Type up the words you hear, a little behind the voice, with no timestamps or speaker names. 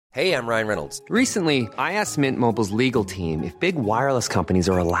Hey, I'm Ryan Reynolds. Recently, I asked Mint Mobile's legal team if big wireless companies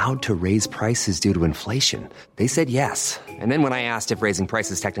are allowed to raise prices due to inflation. They said yes. And then when I asked if raising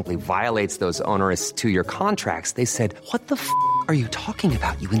prices technically violates those onerous two-year contracts, they said, "What the f*** are you talking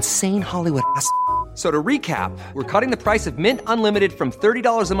about, you insane Hollywood ass?" So to recap, we're cutting the price of Mint Unlimited from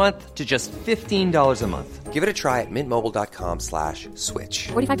 $30 a month to just $15 a month. Give it a try at mintmobile.com/switch.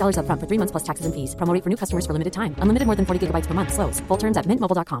 $45 up front for 3 months plus taxes and fees. Promo rate for new customers for limited time. Unlimited more than 40 gigabytes per month. Slows full terms at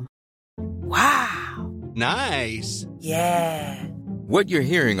mintmobile.com. Wow. Nice. Yeah. What you're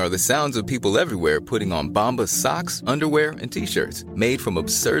hearing are the sounds of people everywhere putting on Bombas socks, underwear, and T-shirts made from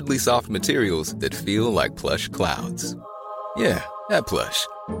absurdly soft materials that feel like plush clouds. Yeah, that plush.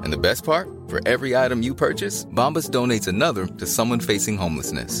 And the best part? For every item you purchase, Bombas donates another to someone facing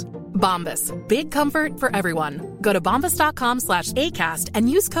homelessness. Bombas. Big comfort for everyone. Go to bombas.com/ACAST and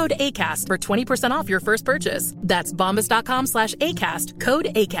use code ACAST for 20% off your first purchase. That's bombas.com/ACAST. Code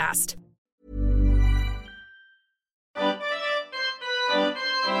ACAST.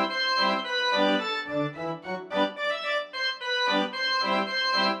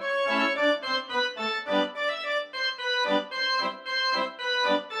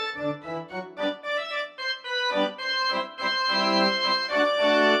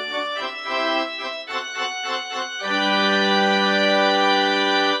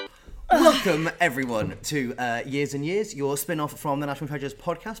 Welcome, everyone, to Years and Years, your spin-off from the National Treasures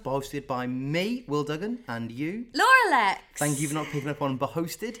podcast, hosted by me, Will Duggan, and you, Laura Lex. Thank you for not picking up on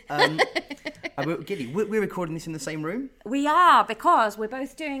 "behosted." Giddy, we're recording this in the same room. We are, because we're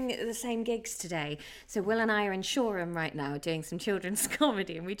both doing the same gigs today. So Will and I are in Shoreham right now doing some children's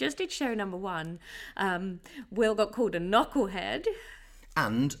comedy, and we just did show number 1. Will got called a knucklehead.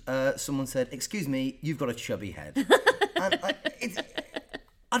 And someone said, "Excuse me, you've got a chubby head." And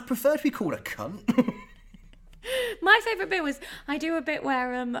I'd prefer to be called a cunt. My favourite bit was I do a bit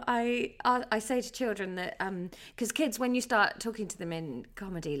where I say to children that because kids, when you start talking to them in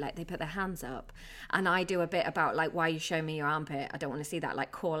comedy, like they put their hands up, and I do a bit about like, "Why are you showing me your armpit? I don't want to see that,"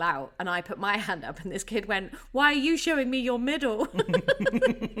 like call out, and I put my hand up, and this kid went, "Why are you showing me your middle?"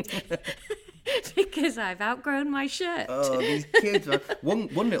 Because I've outgrown my shirt. Oh, these kids! One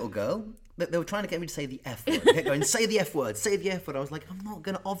little girl. They were trying to get me to say the F word. They kept going, "Say the F word, say the F word." I was like, I'm not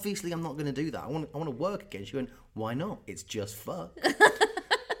going to do that. I want to work again. She went, "Why not? It's just fuck."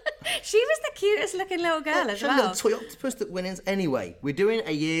 She was the cutest looking little girl as well. She had a little toy octopus that wins. Anyway, we're doing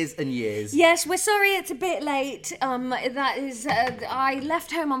a Years and Years. Yes, we're sorry it's a bit late. That is, I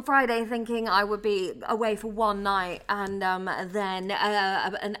left home on Friday thinking I would be away for one night, and then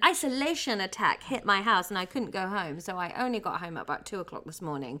an isolation attack hit my house and I couldn't go home. So I only got home at about 2 o'clock this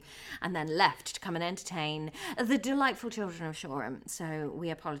morning and then left to come and entertain the delightful children of Shoreham. So we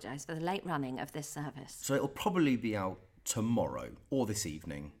apologise for the late running of this service. So it'll probably be out tomorrow or this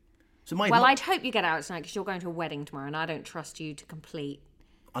evening. So I'd hope you get out tonight because you're going to a wedding tomorrow and I don't trust you to complete.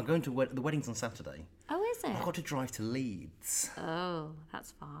 I'm going to the wedding's on Saturday. Oh, is it? I've got to drive to Leeds. Oh,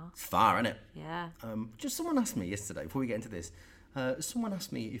 that's far. It's far, isn't it? Yeah. Just someone asked me yesterday, before we get into this, someone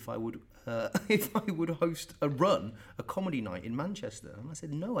asked me if I would host a comedy night in Manchester. And I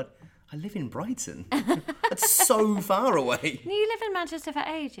said, no, I live in Brighton. That's so far away. You lived in Manchester for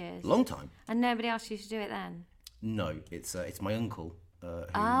ages. Long time. And nobody asked you to do it then? No, it's my uncle.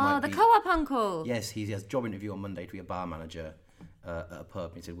 The co-op uncle. Yes, he has a job interview on Monday to be a bar manager at a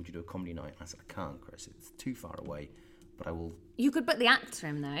pub. He said, "Would you do a comedy night?" I said, "I can't, Chris. It's too far away, but I will." You could book the act for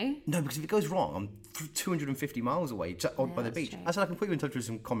him, though. No, because if it goes wrong, I'm 250 miles away by the beach. True. I said, "I can put you in touch with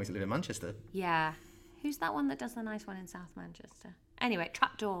some comics that live in Manchester." Yeah. Who's that one that does the nice one in South Manchester? Anyway,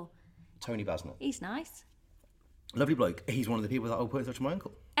 Trapdoor. Tony Basnett. He's nice. Lovely bloke. He's one of the people that I'll put in touch with my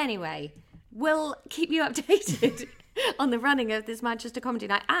uncle. Anyway, we'll keep you updated on the running of this Manchester comedy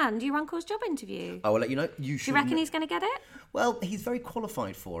night and your uncle's job interview. I will let you know. Do you reckon he's going to get it? Well, he's very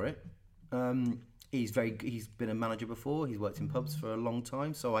qualified for it. He's been a manager before. He's worked in pubs for a long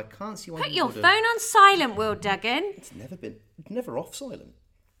time, so I can't see why. Put your phone on silent, Will Duggan. It's never off silent.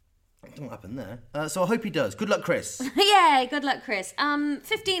 Don't happen there. So I hope he does. Good luck, Chris. Yeah, good luck, Chris.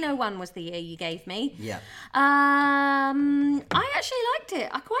 1501 was the year you gave me. Yeah. I actually liked it.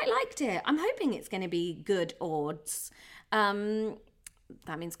 I quite liked it. I'm hoping it's going to be good odds. That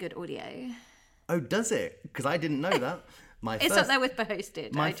means good audio. Oh, does it? Because I didn't know that. It's up there with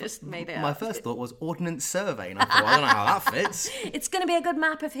Behosted. I just made it up. My first thought was Ordnance Survey, and I thought, I don't know how that fits. It's going to be a good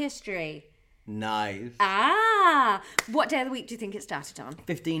map of history. Nice. What day of the week do you think it started on?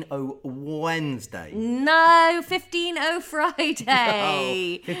 15:00 Wednesday. No, 15:00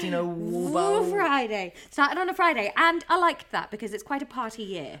 Friday. 15:00 Friday. Started on a Friday, and I liked that because it's quite a party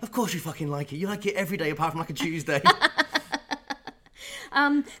year. Of course you fucking like it. You like it every day apart from like a Tuesday.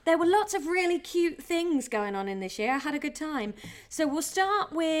 There were lots of really cute things going on in this year. I had a good time. So let's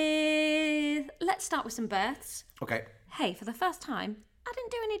start with some births. Okay. Hey, for the first time, I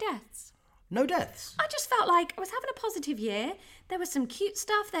didn't do any deaths. No deaths. I just felt like I was having a positive year. There was some cute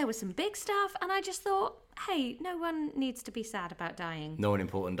stuff, there was some big stuff, and I just thought, hey, no one needs to be sad about dying. No one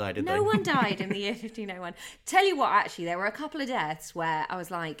important died, did they? No one died in the year 1501. Tell you what, actually, there were a couple of deaths where I was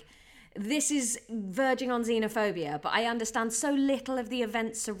like, this is verging on xenophobia, but I understand so little of the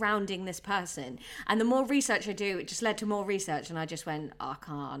events surrounding this person. And the more research I do, it just led to more research, and I just went, I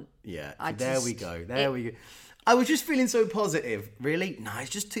can't. Yeah, there we go. I was just feeling so positive. Really? No,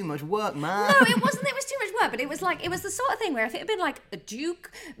 it's just too much work, man. No, it wasn't. It was too much work, but it was the sort of thing where if it had been like a Duke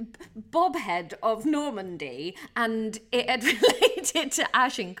Bobhead of Normandy and it had related to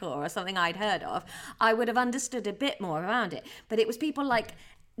Agincourt or something I'd heard of, I would have understood a bit more around it. But it was people like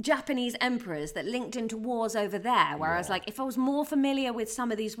Japanese emperors that linked into wars over there, where I was like, if I was more familiar with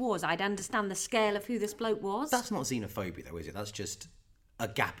some of these wars, I'd understand the scale of who this bloke was. That's not xenophobia, though, is it? That's just a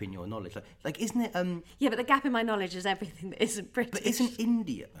gap in your knowledge. Like isn't it? Yeah, but the gap in my knowledge is everything that isn't British. But isn't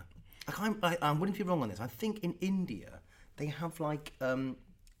India? I'm willing to be wrong on this. I think in India they have like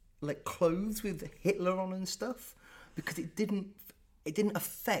clothes with Hitler on and stuff because it didn't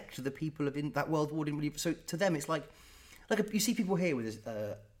affect the people of that World War. Didn't really. So to them, it's like you see people here with this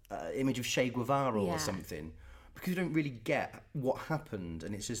image of Che Guevara or something because you don't really get what happened,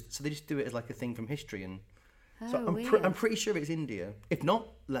 and it's just so they just do it as like a thing from history and. So I'm pretty sure it's India. If not,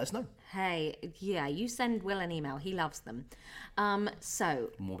 let us know. Hey, yeah, you send Will an email. He loves them. So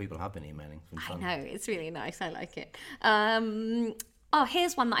more people have been emailing. I know, it's really nice. I like it.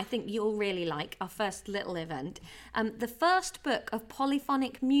 Here's one that I think you'll really like, our first little event. The first book of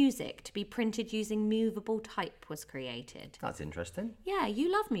polyphonic music to be printed using movable type was created. That's interesting. Yeah,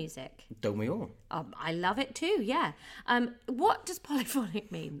 you love music. Don't we all? I love it too, yeah. What does polyphonic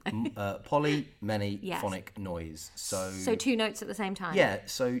mean? Poly, many, phonic, noise. So two notes at the same time? Yeah,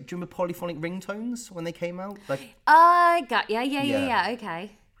 so do you remember polyphonic ringtones when they came out? I got, yeah,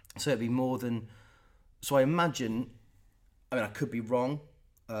 okay. So it'd be more than... So I imagine... I mean, I could be wrong.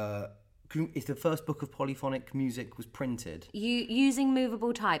 If the first book of polyphonic music was printed... Using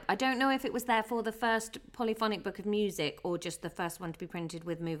movable type. I don't know if it was therefore the first polyphonic book of music or just the first one to be printed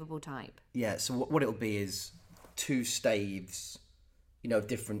with movable type. Yeah, so what it'll be is two staves,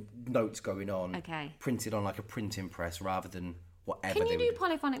 different notes going on. Okay. Printed on like a printing press rather than whatever. Can you do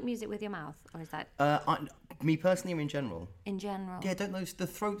polyphonic music with your mouth? Or is that... me personally or in general? In general. Yeah, don't those the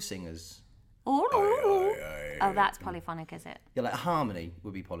throat singers... Oh, that's polyphonic, is it? Yeah, like harmony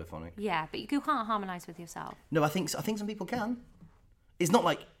would be polyphonic. Yeah, but you can't harmonise with yourself. No, I think some people can. It's not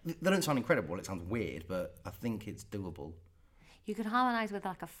like they don't sound incredible. It sounds weird, but I think it's doable. You could harmonise with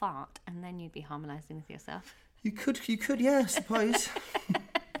like a fart, and then you'd be harmonising with yourself. You could, yeah, I suppose.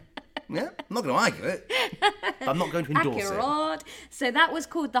 Yeah, I'm not going to argue it. But I'm not going to endorse it. So that was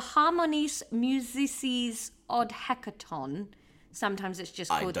called the Harmonies Musicis Od Hecaton. Sometimes it's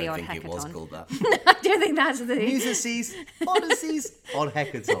just called the Odd Hecaton. I don't think it was called that. I don't think that's the... Musicis, Odysseys, Odd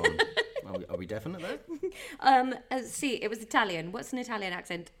Hecaton. Are we definite there? See, it was Italian. What's an Italian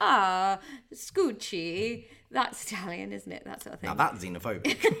accent? Scucci. That's Italian, isn't it? That sort of thing. Now that's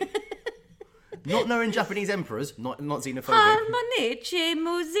xenophobic. Not knowing Japanese emperors, not xenophobic. Harmonici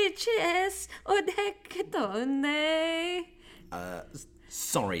musicis od Hecatone.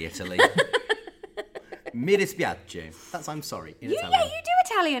 Sorry, Italy. Mi dispiace. That's I'm sorry in Italian. Yeah, you do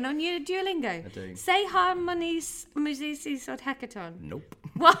Italian on your Duolingo. I do. Say Harmonies Musicis od Hecaton. Nope.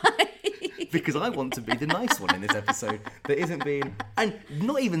 Why? Because I want to be the nice one in this episode that isn't being, and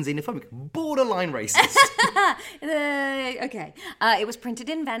not even xenophobic, borderline racist. Okay. It was printed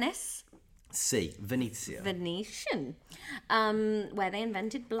in Venice. Venezia. Venetian. Where they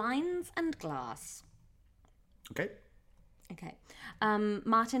invented blinds and glass. Okay.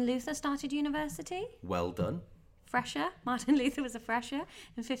 Martin Luther started university. Well done. Fresher. Martin Luther was a fresher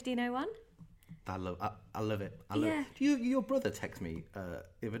in 1501. I love it. It. Your brother texted me the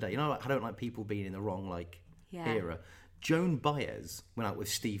other day. I don't like people being in the wrong era. Joan Baez went out with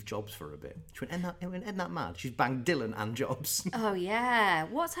Steve Jobs for a bit. She went, isn't that mad? She's banged Dylan and Jobs. Oh yeah.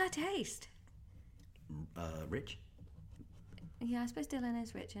 What's her taste? Rich. Yeah, I suppose Dylan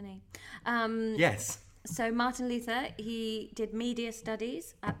is rich, isn't he? Yes. So Martin Luther, he did media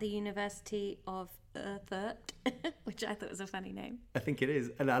studies at the University of Erfurt, which I thought was a funny name. I think it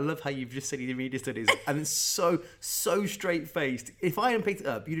is. And I love how you've just said he did media studies. And it's so straight-faced. If I hadn't picked it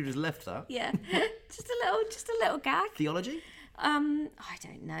up, you'd have just left that. Yeah. just a little gag. Theology? I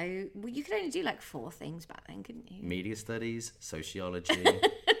don't know. Well, you could only do 4 things back then, couldn't you? Media studies, sociology,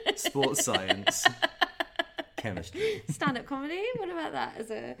 sports science, Chemistry. Stand-up comedy. What about that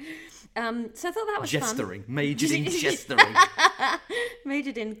as a? So I thought that was Gesturing. fun. Majored in gesturing.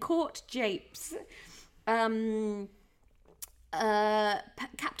 Majored in court japes. Captain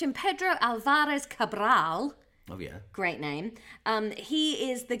Pedro Alvarez Cabral. Oh, yeah. Great name.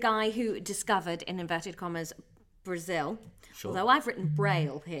 He is the guy who discovered, in inverted commas, Brazil. Sure. Although I've written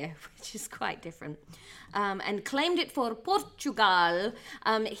Braille here, which is quite different. And claimed it for Portugal.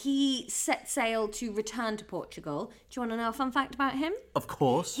 He set sail to return to Portugal. Do you want to know a fun fact about him? Of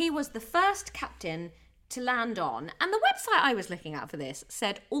course. He was the first captain to land on, and the website I was looking at for this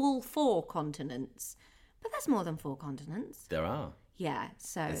said all 4 continents. But there's more than 4 continents. There are. Yeah,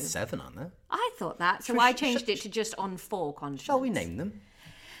 so... There's 7, aren't there? I thought that, so I changed it to just on 4 continents. Shall we name them?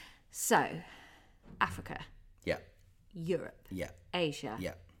 So, Africa, Yeah. Europe, Yeah. Asia,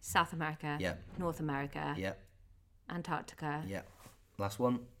 Yeah. South America, Yeah. North America, Yeah. Antarctica, Yeah. Last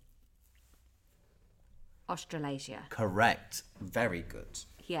one. Australasia. Correct. Very good.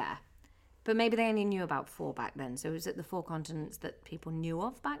 Yeah. But maybe they only knew about 4 back then, so was it the 4 continents that people knew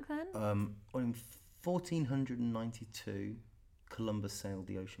of back then? Well, in 1492, Columbus sailed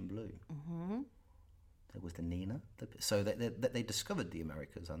the ocean blue. Mm-hmm. There was the Nina. So they discovered the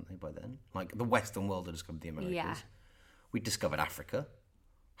Americas, hadn't they, by then? Like, the Western world had discovered the Americas. Yeah. We discovered Africa.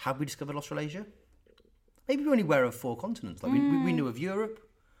 Have we discovered Australasia? Maybe we're only aware of 4 continents. Like, we knew of Europe.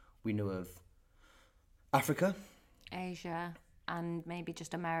 We knew of Africa. Asia, and maybe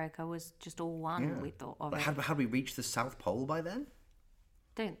just America was just all one, we thought of Like, it. had we reached the South Pole by then?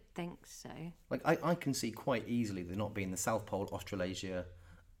 Don't think so. Like, I can see quite easily there not being the South Pole, Australasia,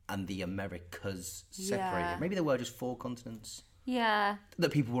 and the Americas separated. Yeah. Maybe there were just 4 continents Yeah.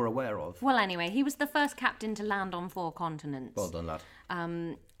 that people were aware of. Well, anyway, he was the first captain to land on 4 continents. Well done,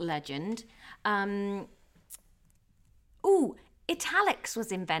 lad. Legend. Ooh, italics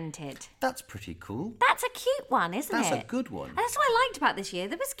was invented. That's pretty cool. That's a cute one, isn't it? That's a good one. And that's what I liked about this year.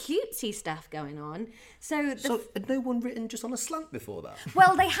 There was cutesy stuff going on. So, Had no one written just on a slant before that?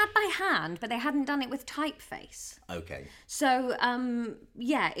 well, they had by hand, but they hadn't done it with typeface. Okay. So,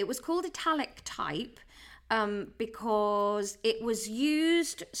 yeah, it was called italic type because it was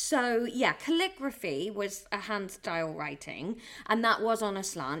used. So, yeah, calligraphy was a hand style writing, and that was on a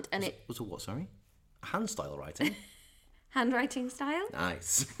slant, and it Was a what, sorry? Hand style writing? handwriting style.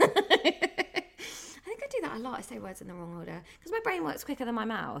 Nice. I think I do that a lot. I say words in the wrong order because my brain works quicker than my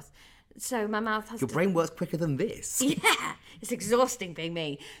mouth. So my mouth has Your to... brain works quicker than this. Yeah, it's exhausting being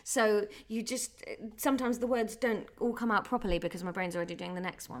me. So you just... Sometimes the words don't all come out properly because my brain's already doing the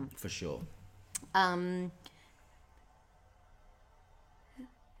next one. For sure.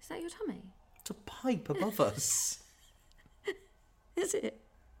 Is that your tummy? It's a pipe above us. Is it?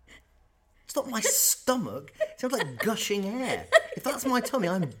 It's not my stomach. It sounds like gushing air. If that's my tummy,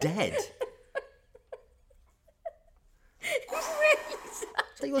 I'm dead.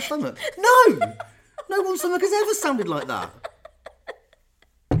 Is that your stomach? No! No one's stomach has ever sounded like that.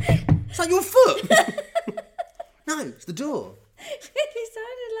 Is that your foot? No, it's the door. It really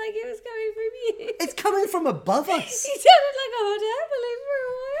sounded like it was coming from you. It's coming from above us. You sounded like a hot air balloon for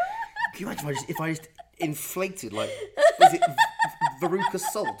a while. Can you imagine if I just inflated, like, was it Veruca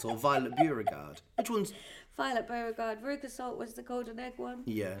Salt or Violet Beauregard? Which one's... Violet Beauregard. Veruca Salt was the golden egg one.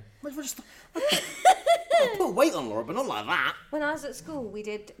 Yeah. I'll put weight on Laura, but not like that. When I was at school, we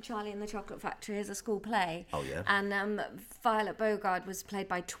did Charlie and the Chocolate Factory as a school play. Oh, yeah. And Violet Beauregard was played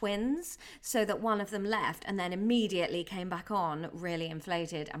by twins, so that one of them left and then immediately came back on, really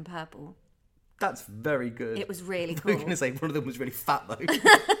inflated and purple. That's very good. It was really I was cool. going to say one of them was really fat, though.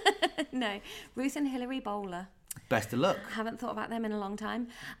 No, Ruth and Hilary Bowler. Best of luck. Haven't thought about them in a long time.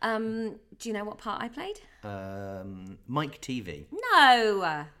 Do you know what part I played? Mike TV.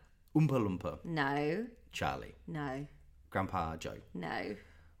 No. Oompa Loompa. No. Charlie. No. Grandpa Joe. No.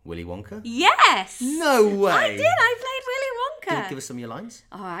 Willy Wonka. Yes. No way. I did. I played Willy Wonka. Give us some of your lines.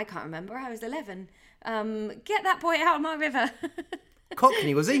 Oh, I can't remember. I was 11. Get that boy out of my river.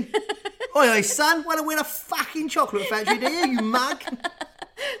 Cockney, was he? Oi, oi, son, want to win a fucking chocolate factory, do you, you mug?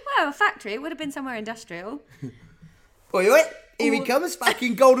 Well, a factory. It would have been somewhere industrial. Oi, oi, here he comes,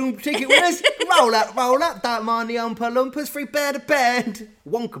 fucking golden ticket winners. Roll up, don't mind the Oompa Loompas, free bear to bed.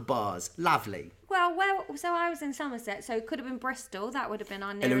 Wonka bars, lovely. Well, so I was in Somerset, so it could have been Bristol. That would have been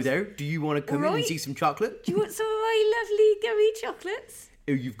our nearest. Hello there, do you want to come in Right. and see some chocolate? Do you want some of my lovely gummy chocolates?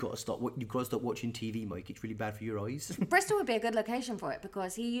 Oh, you've got to stop watching TV, Mike. It's really bad for your eyes. Bristol would be a good location for it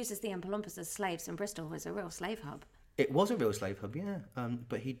because he uses the Oompa Loompas as slaves, and Bristol was a real slave hub. It was a real slave hub, yeah.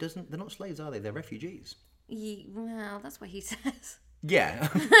 But he doesn't. They're not slaves, are they? They're refugees. Well, that's what he says. Yeah.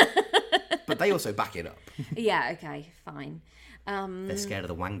 But they also back it up. Yeah, okay, fine. They're scared of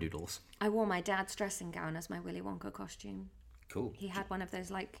the wang doodles. I wore my dad's dressing gown as my Willy Wonka costume. Cool. He had one of those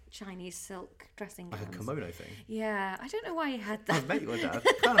like Chinese silk dressing gowns. Like a kimono thing. Yeah, I don't know why he had that. I've met your dad.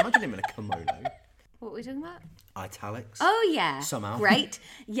 Can't imagine him in a kimono. What were we talking about? Italics. Oh yeah, Somehow. Great.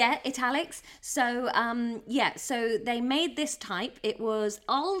 Yeah, italics. So so they made this type. It was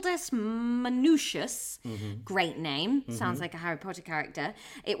Aldous Manutius. Great name. Sounds like a Harry Potter character.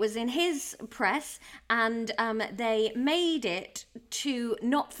 It was in his press, and they made it to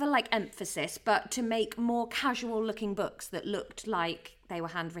not for like emphasis, but to make more casual looking books that looked like they were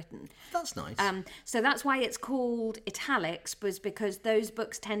handwritten. That's nice. So that's why it's called italics, was because those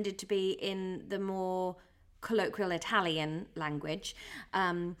books tended to be in the more colloquial Italian language.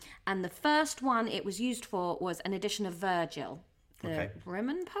 And the first one it was used for was an edition of Virgil, the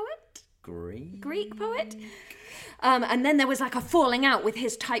Roman poet? Greek poet? And then there was like a falling out with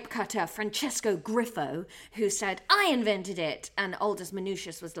his typecutter, Francesco Griffo, who said, I invented it. And Aldous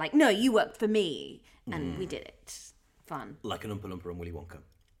Manutius was like, no, you worked for me. And we did it. Fun. Like an Oompa Loompa and Willy Wonka.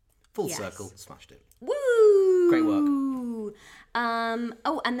 Full Yes. circle, smashed it. Woo! Great work.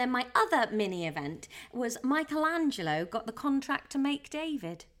 And then my other mini event was Michelangelo got the contract to make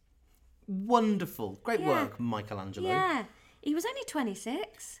David. Wonderful. Great Yeah. work, Michelangelo. Yeah. He was only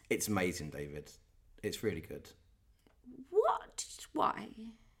 26. It's amazing, David. It's really good. What? Why?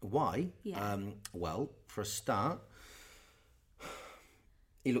 Why? Yeah. Well, for a start,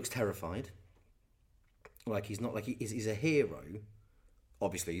 he looks terrified. Like he's not like he's a hero,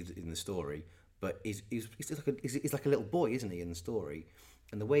 obviously in the story, but he's like a little boy, isn't he, in the story?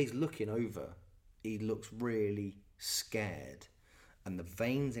 And the way he's looking over, he looks really scared, and the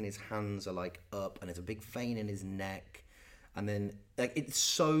veins in his hands are like up, and there's a big vein in his neck, and then like it's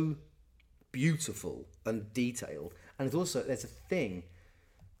so beautiful and detailed, and there's a thing.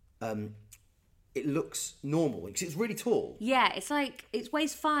 It looks normal because it's really tall. Yeah, it's like it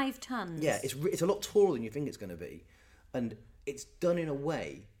weighs 5 tons. Yeah, it's a lot taller than you think it's going to be, and it's done in a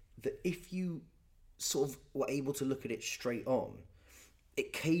way that if you sort of were able to look at it straight on,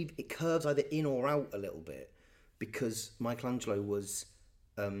 it curves either in or out a little bit, because Michelangelo was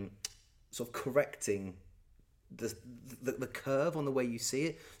sort of correcting the curve on the way you see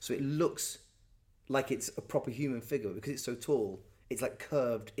it, so it looks like it's a proper human figure because it's so tall. It's like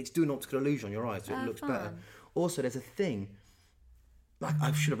curved. It's doing optical illusion on your eyes, so it looks better. Also, there's a thing. Like,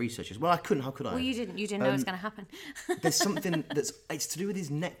 I should have researched this. Well, I couldn't. How could I? Well, you didn't. You didn't know it was going to happen. There's something it's to do with his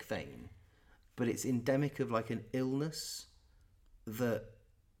neck vein, but it's endemic of like an illness that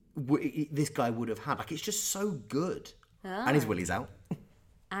this guy would have had. Like, it's just so good. And his willy's out.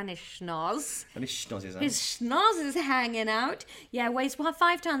 And his schnoz. And his schnoz is out. His schnoz is hanging out. Yeah, weighs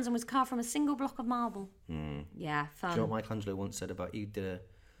 5 tons and was carved from a single block of marble. Yeah, fun. Do you know what Michelangelo once said about he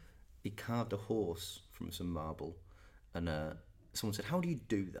carved a horse from some marble, and someone said, "How do you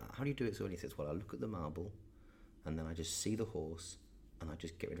do that? How do you do it?" So he says, "Well, I look at the marble, and then I just see the horse, and I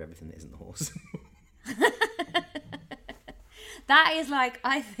just get rid of everything that isn't the horse." That is like,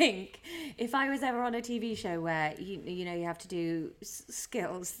 I think, if I was ever on a TV show where, you know, you have to do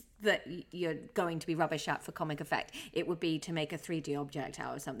skills that you're going to be rubbish at for comic effect, it would be to make a 3D object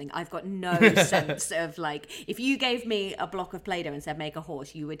out of something. I've got no sense of, like, if you gave me a block of Play-Doh and said make a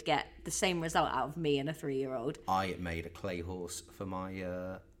horse, you would get the same result out of me and a 3-year-old. I made a clay horse for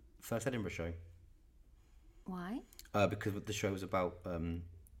my first Edinburgh show. Why? Because the show was about,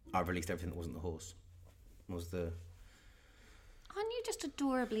 I released everything that wasn't the horse. Aren't you just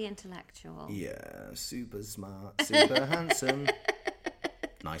adorably intellectual? Yeah, super smart, super handsome.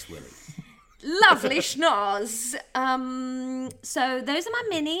 Nice willy. Lovely schnoz. So those are my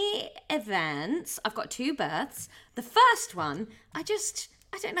mini events. I've got 2 births. The first one, I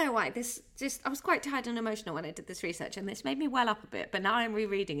don't know why. I was quite tired and emotional when I did this research, and this made me well up a bit, but now I'm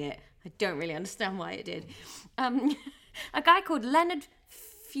rereading it. I don't really understand why it did. A guy called Leonard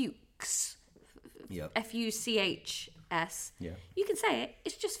Fuchs. Yep. Fuchs. Yeah. You can say it.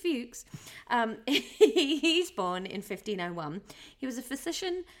 It's just Fuchs. He's born in 1501. He was a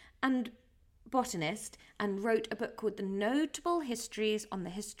physician and botanist and wrote a book called The Notable Histories on the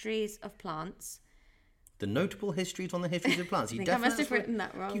Histories of Plants. The Notable Histories on the Histories of Plants. I think I must have written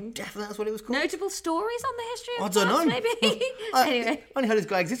that wrong. You definitely, that's what it was called? Notable Stories on the History of I don't Plants, know. maybe? Anyway. I only heard this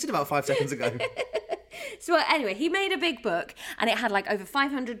guy existed about 5 seconds ago. So anyway, he made a big book, and it had like over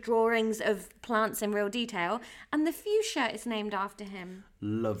 500 drawings of plants in real detail, and the fuchsia is named after him.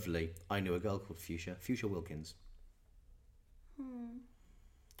 Lovely. I knew a girl called Fuchsia Wilkins.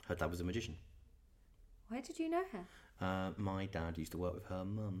 Her dad was a magician. Where did you know her? My dad used to work with her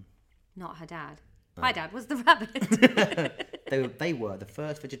mum. Not her dad. My dad was the rabbit. They were the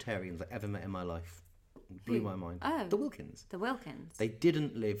first vegetarians I ever met in my life. It blew my mind. Oh. The Wilkins. The Wilkins. They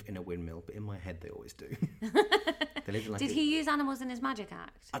didn't live in a windmill, but in my head they always do. They lived in like Did he use animals in his magic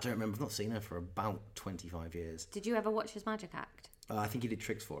act? I don't remember. I've not seen her for about 25 years. Did you ever watch his magic act? I think he did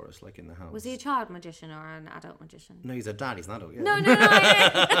tricks for us, like in the house. Was he a child magician or an adult magician? No, he's a dad. He's an adult, yeah.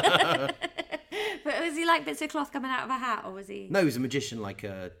 No. But was he like bits of cloth coming out of a hat, or was he No, he was a magician, like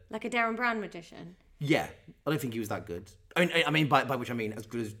a... like a Darren Brown magician? Yeah. I don't think he was that good. I mean, by which I mean as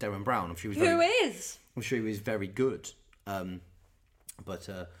good as Darren Brown. I'm sure he was Who very... is? I'm sure he was very good. But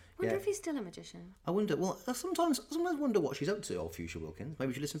Wonder yeah. if he's still a magician. I wonder. Well, I sometimes wonder what she's up to, old Fuchsia Wilkins. Maybe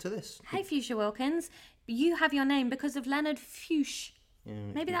we should listen to this. Hey, Fuchsia Wilkins, you have your name because of Leonard Fuchs.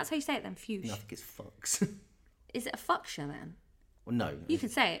 Maybe that's how you say it then, Fuchs. No, I think it's Fox. Is it a Fuchsia then? Well, no. You can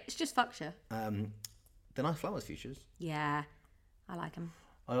say it. It's just Fuchsia. They're nice flowers, fuchsias. Yeah, I like them.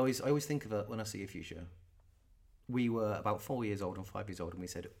 I always think of her when I see a fuchsia. We were about 4 years old and 5 years old, and we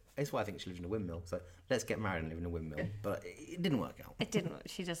said, "That's why I think she lives in a windmill. So let's get married and live in a windmill." But it didn't work out. It didn't.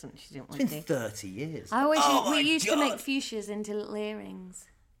 She didn't want It's to. been 30 years. We used to make fuchsias into little earrings.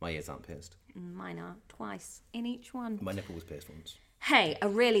 My ears aren't pierced. Mine are twice in each one. My nipple was pierced once. Hey, a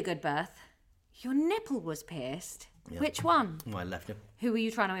really good birth. Your nipple was pierced. Yeah. Which one? My left nipple. Who were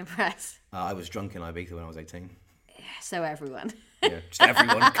you trying to impress? I was drunk in Ibiza when I was 18. So everyone. Yeah, just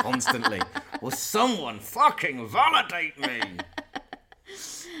everyone constantly. Will someone fucking validate me?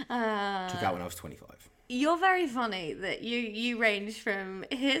 Took out when I was 25. You're very funny that you range from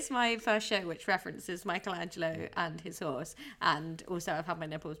here's my first show which references Michelangelo and his horse, and also I've had my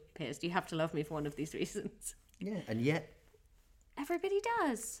nipples pierced. You have to love me for one of these reasons. Yeah, and yet, Everybody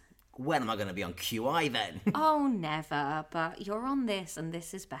does. when am I going to be on QI then? Oh, never. But you're on this, and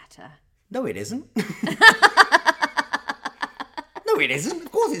this is better. No, it isn't. No, it isn't.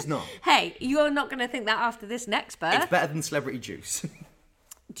 Of course it's not. Hey, you're not going to think that after this next birth. It's better than Celebrity Juice.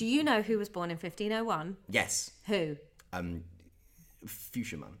 Do you know who was born in 1501? Yes. Who?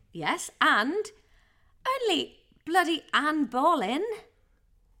 Fuchsia Man. Yes, and only bloody Anne Boleyn.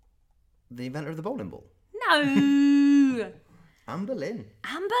 The inventor of the bowling ball. No. Anne Boleyn.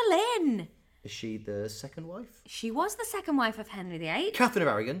 Anne Boleyn. Is she the second wife? She was the second wife of Henry VIII. Catherine of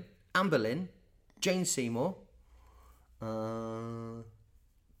Aragon. Anne Boleyn. Jane Seymour.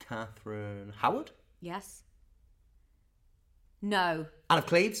 Catherine Howard. Yes. No. Anne of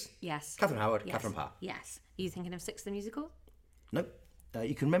Cleves. Yes. Catherine Howard. Yes. Catherine Parr. Yes. Are you thinking of Six the Musical? Nope.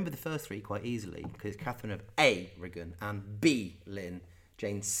 You can remember the first three quite easily because it's Catherine of A. Riggin and B. Lynn,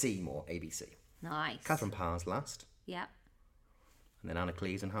 Jane Seymour, ABC. Nice. Catherine Parr's last, Yep. and then Anna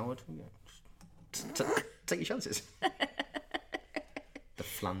Cleves and Howard. Yeah. Take your chances. The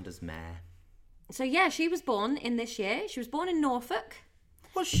Flanders mare. So yeah, she was born in this year. She was born in Norfolk.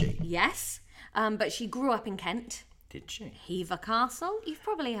 Was she? Yes. But she grew up in Kent. Did she? Hever Castle. You've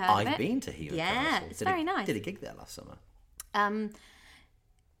probably heard of it. I've been to Hever Yeah, Castle. it's very nice. Did a gig there last summer.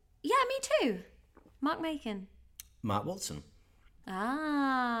 Yeah, me too. Mark Macon. Mark Watson.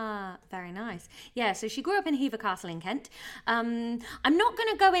 Ah, very nice. Yeah, so she grew up in Hever Castle in Kent. I'm not going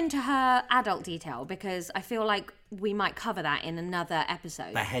to go into her adult detail because I feel like we might cover that in another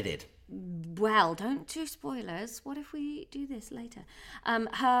episode. Beheaded. Well, don't do spoilers. What if we do this later?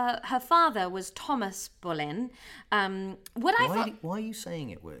 Her father was Thomas Boleyn. Why are you saying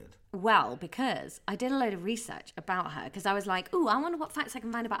it weird? Well, because I did a load of research about her because I was like, ooh, I wonder what facts I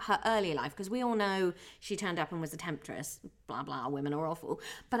can find about her early life because we all know she turned up and was a temptress, blah, blah, women are awful.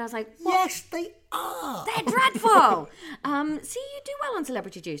 But I was like, what? Yes, they are. They're dreadful. See, you do well on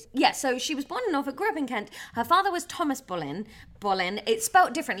Celebrity Juice. Yeah, so she was born in Norfolk, grew up in Kent. Her father was Thomas Boleyn. It's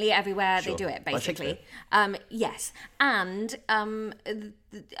spelt differently everywhere they do it, Like basically. Shakespeare. Yes. And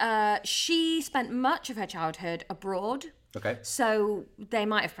she spent much of her childhood abroad. Okay. So they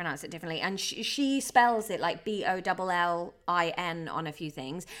might have pronounced it differently. And she spells it like Bollin on a few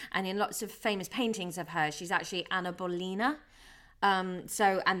things. And in lots of famous paintings of her, she's actually Anna Bolena. And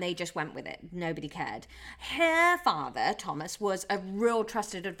they just went with it. Nobody cared. Her father, Thomas, was a real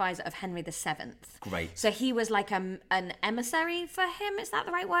trusted advisor of Henry VII. Great. So he was like an emissary for him. Is that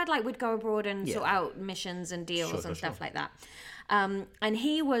the right word? Like would go abroad and sort out missions and deals and stuff like that. And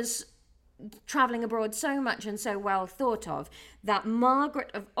he was traveling abroad so much and so well thought of that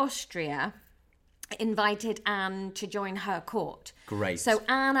Margaret of Austria invited Anne to join her court. Great. So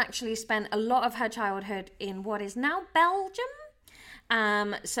Anne actually spent a lot of her childhood in what is now Belgium.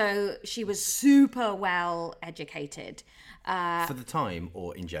 So she was super well educated. For the time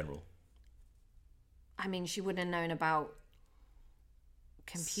or in general? I mean, she would have known about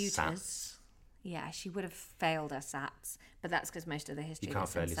computers. Sats. Yeah, she would have failed her SATs, but that's because most of the history You can't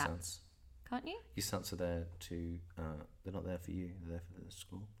was in fail your SATs. SATs. Can't you? Your SATs are there to... they're not there for you. They're there for the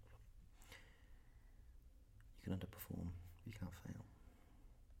school. can underperform. You can't fail.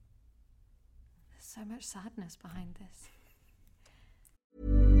 There's so much sadness behind this.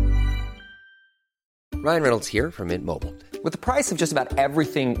 Ryan Reynolds here from Mint Mobile. With the price of just about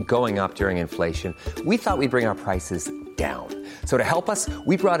everything going up during inflation, we thought we'd bring our prices down. So to help us,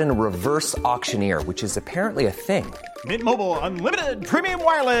 we brought in a reverse auctioneer, which is apparently a thing. Mint Mobile Unlimited Premium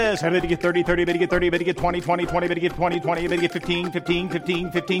Wireless. How to get 30, 30, bit to get 30, bit to get 20, 20, 20, bit to get 20, 20, bit to get 15, 15,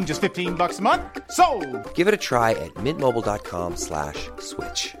 15, 15, just $15 a month? Sold! Give it a try at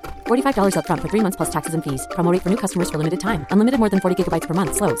mintmobile.com/switch. $45 up front for 3 months plus taxes and fees. Promo rate for new customers for limited time. Unlimited more than 40 gigabytes per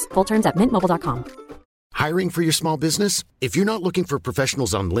month. Slows full terms at mintmobile.com. Hiring for your small business? If you're not looking for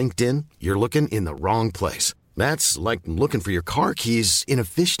professionals on LinkedIn, you're looking in the wrong place. That's like looking for your car keys in a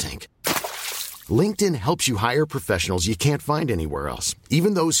fish tank. LinkedIn helps you hire professionals you can't find anywhere else,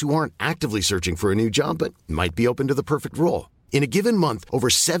 even those who aren't actively searching for a new job but might be open to the perfect role. In a given month, over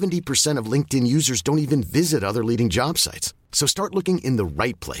 70% of LinkedIn users don't even visit other leading job sites. So start looking in the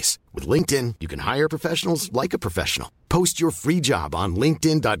right place. With LinkedIn, you can hire professionals like a professional. Post your free job on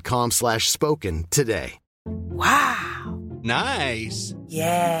linkedin.com/spoken today. Wow. Nice.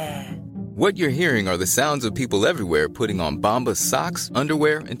 Yeah. What you're hearing are the sounds of people everywhere putting on Bombas socks,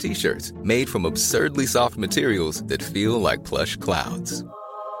 underwear, and T-shirts made from absurdly soft materials that feel like plush clouds.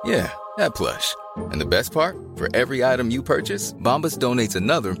 Yeah, that plush. And the best part? For every item you purchase, Bombas donates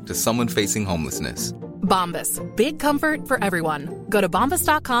another to someone facing homelessness. Bombas. Big comfort for everyone. Go to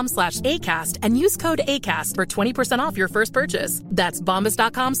bombas.com/ACAST and use code ACAST for 20% off your first purchase. That's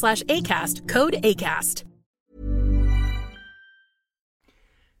bombas.com/ACAST. Code ACAST.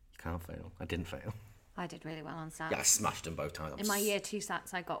 Can't fail. I didn't fail. I did really well on SATs. Yeah, I smashed them both times. In my year 2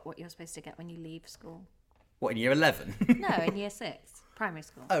 SATs, I got what you're supposed to get when you leave school. What, in year 11? No, in year 6, primary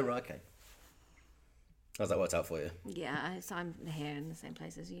school. Oh, right, okay. How's that worked out for you? Yeah, so I'm here in the same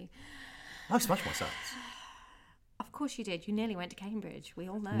place as you. I smashed my SATs. Of course you did. You nearly went to Cambridge. We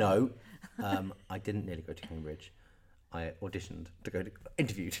all know. No, I didn't nearly go to Cambridge. I auditioned to go to...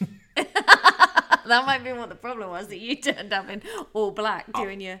 interviewed. That might be what the problem was, that you turned up in all black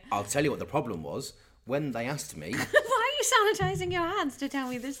doing your... I'll tell you what the problem was. When they asked me... Why are you sanitising your hands to tell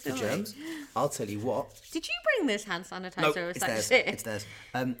me this story? The germs. I'll tell you what... Did you bring this hand sanitizer? No, or was it's that theirs. shit? It's theirs.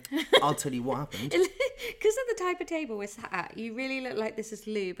 I'll tell you what happened. Because of the type of table we're sat at, you really look like this is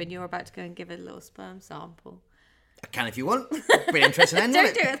lube and you're about to go and give a little sperm sample. I can if you want. Really interesting then, Don't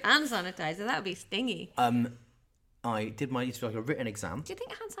isn't do it? it with hand sanitizer. That would be stingy. I did my like a written exam. Do you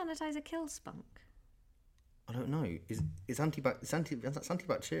think hand sanitizer kills spunk? I don't know. It's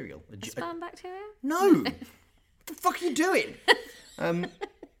antibacterial. Sperm bacteria? No. What the fuck are you doing? I'm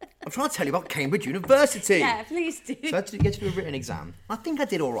trying to tell you about Cambridge University. Yeah, please do. So I had to get to do a written exam. I think I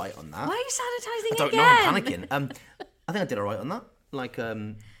did all right on that. Why are you sanitising I don't again? know. I'm panicking. I think I did all right on that. Like,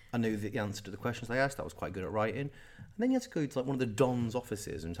 I knew the answer to the questions they asked. I was quite good at writing. And then you had to go to like one of the Don's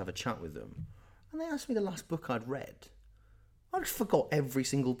offices and have a chat with them. And they asked me the last book I'd read. I just forgot every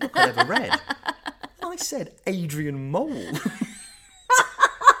single book I'd ever read. And I said Adrian Mole.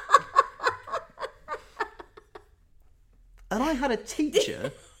 And I had a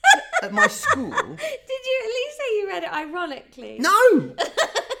teacher at my school. Did you at least say you read it ironically? No!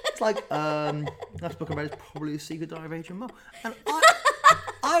 It's like, last book I read is probably The Secret Diary of Adrian Mole. And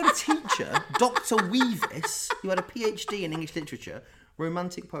I had a teacher, Dr. Weavis, who had a PhD in English literature,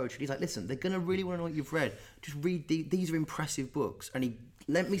 romantic poetry. He's like, listen, they're going to really want to know what you've read. Just read these are impressive books. And he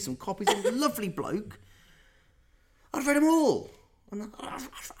lent me some copies. He was a lovely bloke. I've read them all. And I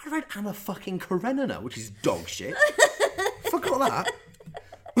read Anna fucking Karenina, which is dog shit. Forgot that.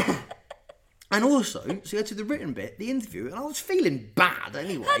 And also, so you had to do the written bit, the interview, and I was feeling bad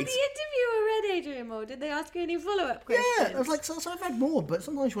anyway. Had the interviewer read Adrian Mole? Did they ask you any follow-up questions? Yeah, I was like, so I've read more, but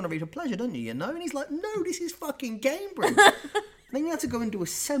sometimes you want to read for pleasure, don't you, And he's like, no, this is fucking Cambridge. Then you had to go and do a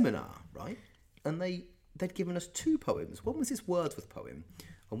seminar, right? And they'd given us 2 poems. One was this Wordsworth poem,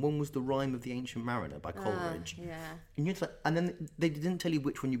 and one was The Rime of the Ancient Mariner by Coleridge. Yeah. And you had to, and then they didn't tell you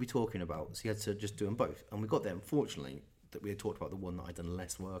which one you'd be talking about, so you had to just do them both. And we got there, unfortunately, that we had talked about the one that I'd done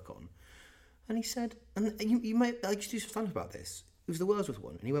less work on. And he said, and you may, I just do some fun about this. It was the Wordsworth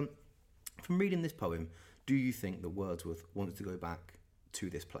one. And he went, from reading this poem, do you think that Wordsworth wants to go back to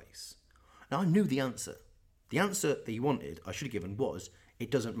this place? Now, I knew the answer. The answer that he wanted, I should have given, was,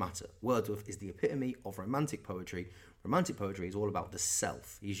 it doesn't matter. Wordsworth is the epitome of romantic poetry. Romantic poetry is all about the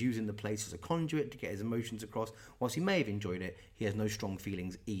self. He's using the place as a conduit to get his emotions across. Whilst he may have enjoyed it, he has no strong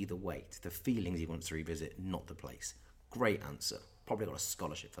feelings either way. It's the feelings he wants to revisit, not the place. Great answer. Probably got a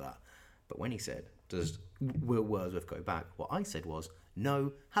scholarship for that. But when he said, will Wordsworth go back? What I said was,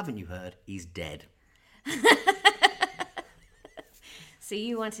 no, haven't you heard? He's dead. So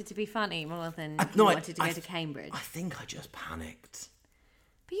you wanted to be funny more than you No, wanted to go to Cambridge. I think I just panicked.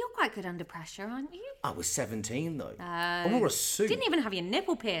 But you're quite good under pressure, aren't you? I was 17 though. I wore a suit. Didn't even have your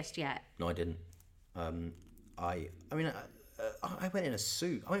nipple pierced yet. No, I didn't. I went in a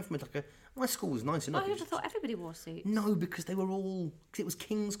suit. I went from my school was nice enough. I would have thought everybody wore suits. No, because they were all. Cause it was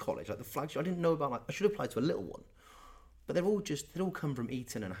King's College, like the flagship. I didn't know about. I should have applied to a little one, but they'd all come from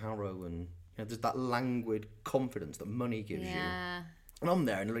Eton and Harrow, and there's that languid confidence that money gives you. And I'm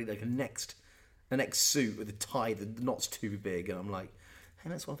there in like a next suit with a tie, the knot's too big, and I'm like, hey,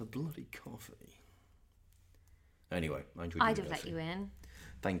 let's have a bloody coffee. Anyway, I enjoyed. I'd have let you in.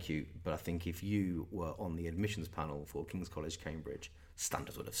 Thank you, but I think if you were on the admissions panel for King's College, Cambridge,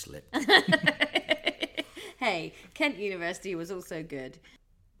 standards would have slipped. Hey, Kent University was also good.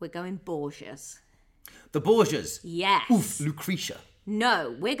 We're going Borgias. The Borgias? Yes. Oof, Lucretia.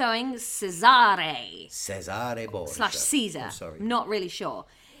 No, we're going Cesare. Cesare Borgia. / Caesar. I'm sorry. Not really sure.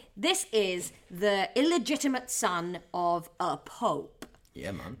 This is the illegitimate son of a pope.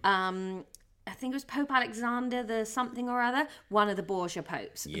 Yeah, man. I think it was Pope Alexander the something or other, one of the Borgia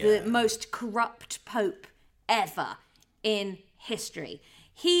popes. Yeah. The most corrupt pope ever in history.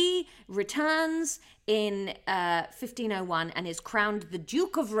 He returns in 1501 and is crowned the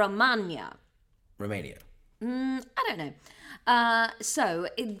Duke of Romagna. Romania. I don't know. So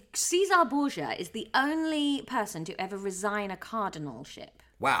Caesar Borgia is the only person to ever resign a cardinalship.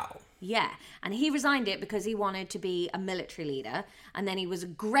 Wow. Yeah, and he resigned it because he wanted to be a military leader, and then he was a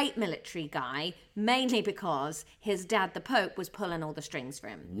great military guy, mainly because his dad, the Pope, was pulling all the strings for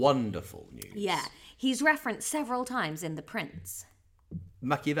him. Wonderful news. Yeah, he's referenced several times in The Prince.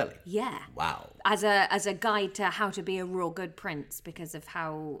 Machiavelli. Yeah. Wow. As a guide to how to be a real good prince because of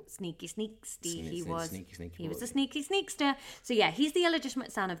how sneaky he was. He was a sneaky sneakster. So yeah, he's the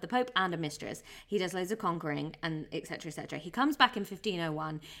illegitimate son of the Pope and a mistress. He does loads of conquering and etc. etc. He comes back in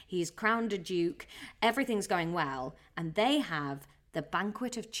 1501. He's crowned a duke. Everything's going well, and they have the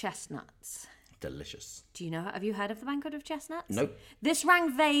Banquet of Chestnuts. Delicious. Do you know? Have you heard of the Banquet of Chestnuts? Nope. This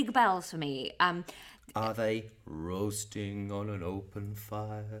rang vague bells for me. Are they roasting on an open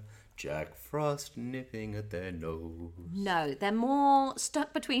fire? Jack Frost nipping at their nose. No, they're more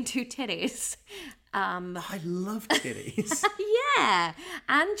stuck between two titties. I love titties. Yeah,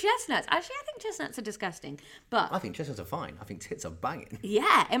 and chestnuts. Actually, I think chestnuts are disgusting. But I think chestnuts are fine. I think tits are banging.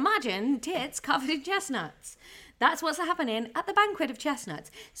 yeah, imagine tits covered in chestnuts. That's what's happening at the Banquet of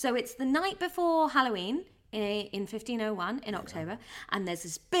Chestnuts. So it's the night before Halloween in 1501 in October, and there's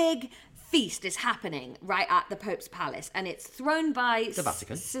this big feast is happening right at the Pope's palace, and it's thrown by the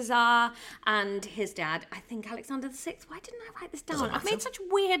Vatican. Caesar and his dad, I think Alexander VI. Why didn't I write this down? I've made such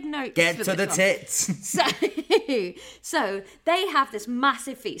weird notes. Get for to the this one. tits. So they have this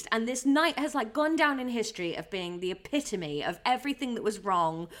massive feast, and this night has gone down in history of being the epitome of everything that was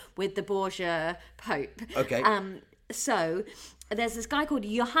wrong with the Borgia Pope. Okay. So there's this guy called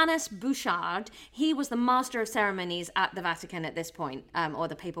Johannes Bouchard. He was the master of ceremonies at the Vatican at this point, or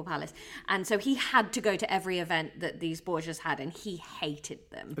the Papal Palace. And so he had to go to every event that these Borgias had, and he hated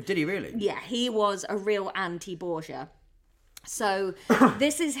them. But did he really? Yeah, he was a real anti-Borgia. So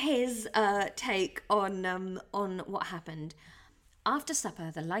this is his take on what happened. After supper,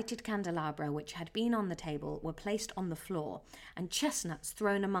 the lighted candelabra which had been on the table were placed on the floor, and chestnuts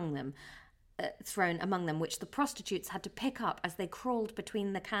thrown among them, which the prostitutes had to pick up as they crawled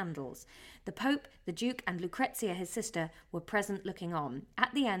between the candles. The Pope, the Duke, and Lucrezia, his sister, were present looking on.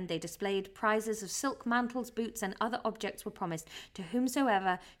 At the end, they displayed prizes of silk mantles, boots, and other objects were promised to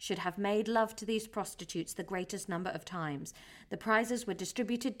whomsoever should have made love to these prostitutes the greatest number of times. The prizes were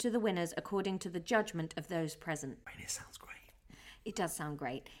distributed to the winners according to the judgment of those present. It sounds great. It does sound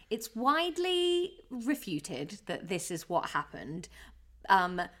great. It's widely refuted that this is what happened.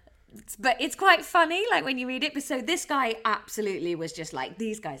 But it's quite funny, when you read it. So this guy absolutely was just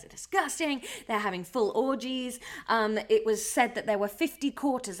these guys are disgusting. They're having full orgies. It was said that there were 50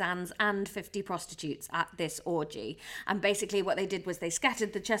 courtesans and 50 prostitutes at this orgy. And basically what they did was they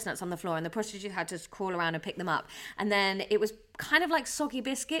scattered the chestnuts on the floor, and the prostitute had to crawl around and pick them up. And then it was kind of like soggy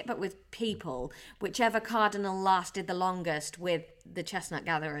biscuit, but with people. Whichever cardinal lasted the longest with the chestnut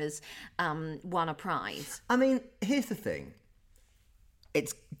gatherers won a prize. I mean, here's the thing.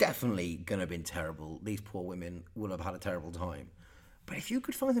 It's definitely going to have been terrible. These poor women will have had a terrible time. But if you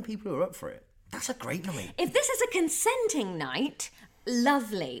could find some people who are up for it, that's a great night. If this is a consenting night,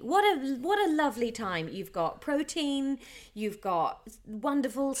 lovely. What a lovely time. You've got protein, you've got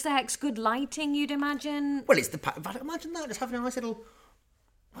wonderful sex, good lighting, you'd imagine. Well, imagine that, just having a nice little...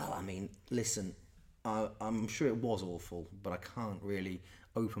 Well, I mean, listen, I'm sure it was awful, but I can't really...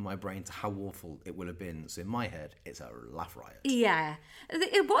 open my brain to how awful it would have been. So in my head, it's a laugh riot. Yeah.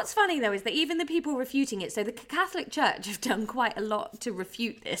 What's funny, though, is that even the people refuting it, so the Catholic Church have done quite a lot to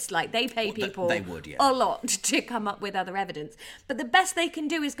refute this. Like, they pay people they would, yeah. a lot to come up with other evidence. But the best they can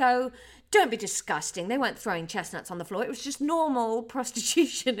do is go, don't be disgusting. They weren't throwing chestnuts on the floor. It was just normal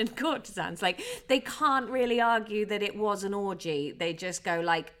prostitution and courtesans. Like, they can't really argue that it was an orgy. They just go,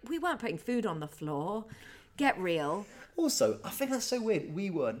 like, we weren't putting food on the floor. Get real. Also, I think that's so weird. We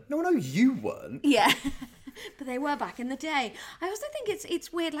weren't. No, you weren't. Yeah, but they were back in the day. I also think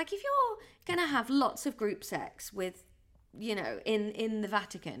it's weird. Like, if you're gonna have lots of group sex with, in the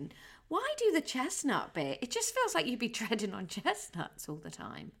Vatican, why do the chestnut bit? It just feels like you'd be treading on chestnuts all the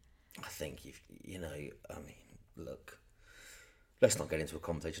time. I think look. Let's not get into a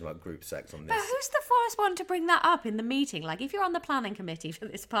conversation about group sex on this. But who's the first one to bring that up in the meeting? Like, if you're on the planning committee for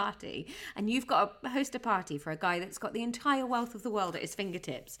this party and you've got to host a party for a guy that's got the entire wealth of the world at his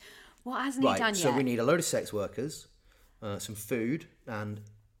fingertips, what hasn't he done yet? So we need a load of sex workers, some food, and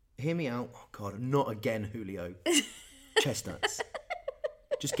hear me out. Oh, God, not again, Julio. Chestnuts.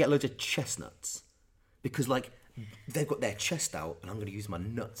 Just get loads of chestnuts. Because, they've got their chest out and I'm going to use my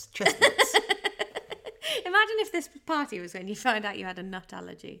nuts. Chestnuts. Imagine if this party was when you found out you had a nut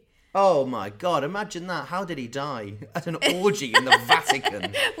allergy. Oh my God, imagine that. How did he die? At an orgy in the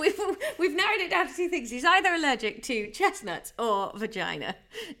Vatican. We've narrowed it down to two things. He's either allergic to chestnuts or vagina.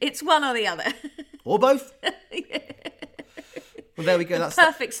 It's one or the other. Or both. Well, there we go. That's the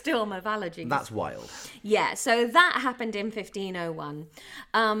perfect storm of allergies. That's wild. Yeah, so that happened in 1501.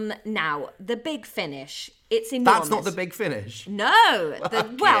 Now, the big finish, it's enormous. That's not the big finish. No.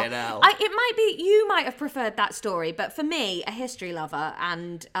 It might be, you might have preferred that story, but for me, a history lover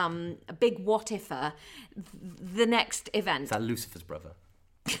and a big what-ifer, the next event. Is that Lucifer's brother?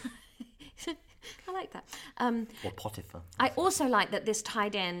 I like that. Or Potiphar. I also like that this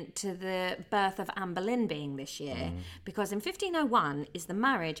tied in to the birth of Anne Boleyn being this year, because in 1501 is the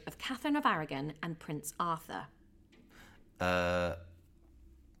marriage of Catherine of Aragon and Prince Arthur. That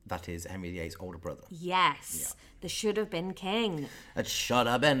is Henry VIII's older brother. Yes, the should have been king. It should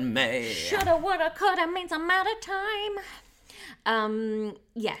have been me. Shoulda, woulda, coulda means I'm out of time.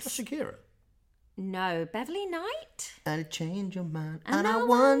 Yes. That's Shakira. No, Beverly Knight. And it changed your mind, and I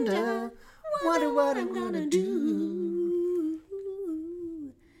wonder what I'm gonna do.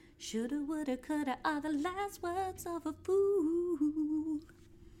 Shoulda, woulda, coulda are the last words of a fool. Do you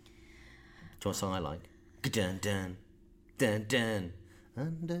know what song I like? Dun dun dun dun.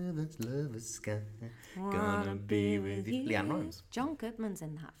 Under this lover's sky, gonna be with you. Leanne Rimes. John Goodman's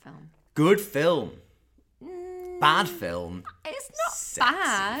in that film. Good film. Bad film. It's not Sexy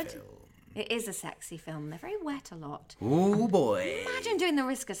bad. Film. It is a sexy film. They're very wet a lot. Oh boy. Imagine doing the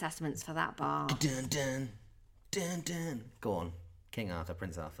risk assessments for that bar. Dun dun dun dun. Go on. King Arthur,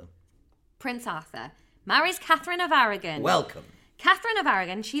 Prince Arthur. Prince Arthur marries Catherine of Aragon. Welcome. Catherine of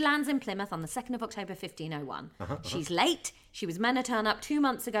Aragon, she lands in Plymouth on the 2nd of October 1501. She's late. She was meant to turn up 2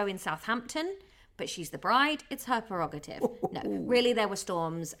 months ago in Southampton, but she's the bride. It's her prerogative. No, really, there were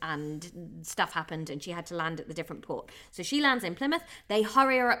storms and stuff happened and she had to land at the different port. So she lands in Plymouth. They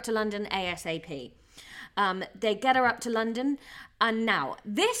hurry her up to London ASAP. They get her up to London. And now,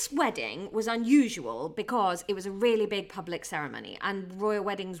 this wedding was unusual because it was a really big public ceremony and royal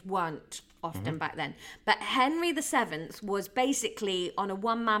weddings weren't often back then. But Henry VII was basically on a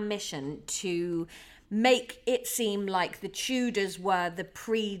one-man mission to make it seem like the Tudors were the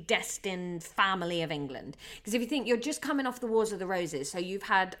predestined family of England. Because if you think, you're just coming off the Wars of the Roses, so you've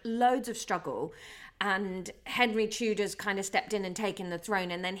had loads of struggle, and Henry Tudor's kind of stepped in and taken the throne,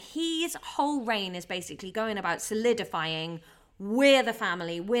 and then his whole reign is basically going about solidifying, we're the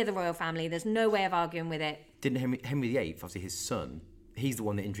family, we're the royal family, there's no way of arguing with it. Didn't Henry VIII, obviously his son, he's the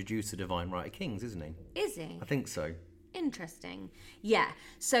one that introduced the Divine Right of Kings, isn't he? Is he? I think so. Interesting. Yeah.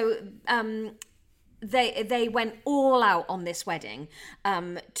 So they went all out on this wedding,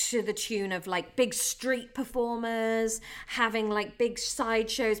 to the tune of like big street performers, having like big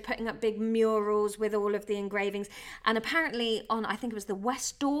sideshows, putting up big murals with all of the engravings. And apparently on, I think it was the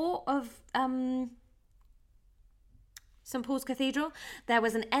west door of St. Paul's Cathedral, there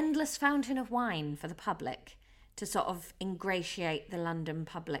was an endless fountain of wine for the public to sort of ingratiate the London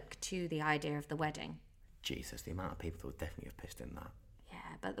public to the idea of the wedding. Jesus, the amount of people that would definitely have pissed in that. Yeah,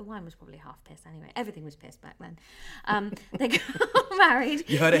 but the wine was probably half pissed anyway. Everything was pissed back then. They got married.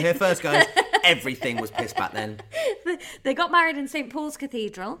 You heard it here first, guys. Everything was pissed back then. They got married in St. Paul's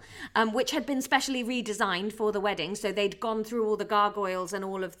Cathedral, which had been specially redesigned for the wedding. So they'd gone through all the gargoyles and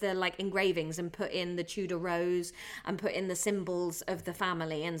all of the like engravings and put in the Tudor rose and put in the symbols of the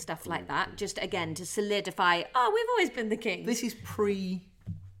family and stuff like that. Just again to solidify, we've always been the king. This is pre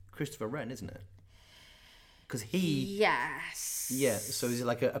Christopher Wren, isn't it? Because he... Yes. Yeah, so is it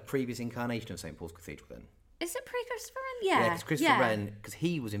like a previous incarnation of St. Paul's Cathedral then? Is it pre-Christopher Wren? Yeah. Yeah, because Christopher Wren, because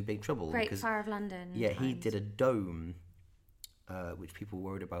he was in big trouble. Great because, Fire of London. Yeah, he times. did a dome, which people were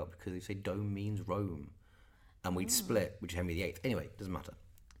worried about because they say dome means Rome. And we'd split, which is Henry VIII. Anyway, doesn't matter.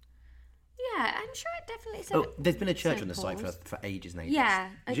 Yeah, I'm sure it definitely said. Oh, there's been a church St. on the site Paul's. for ages and ages. Yeah,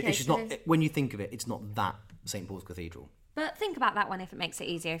 okay, It's just so- not, when you think of it, it's not that St. Paul's Cathedral. But think about that one if it makes it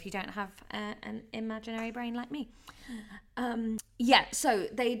easier, if you don't have an imaginary brain like me. Yeah, so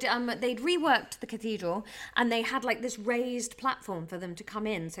they'd reworked the cathedral, and they had like this raised platform for them to come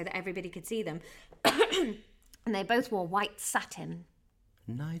in so that everybody could see them. And they both wore white satin.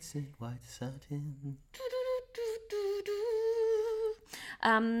 Nights in white satin.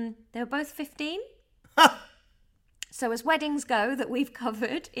 They were both 15. So as weddings go that we've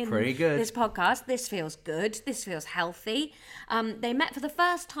covered in Pretty good. this podcast, this feels good. This feels healthy. They met for the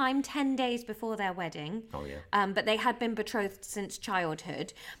first time 10 days before their wedding. Oh, yeah. But they had been betrothed since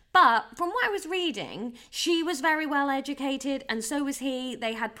childhood. But from what I was reading, she was very well educated and so was he.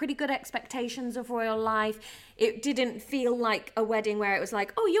 They had pretty good expectations of royal life. It didn't feel like a wedding where it was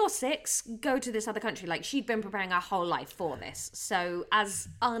like, oh, you're 6, go to this other country. Like, she'd been preparing her whole life for this. So as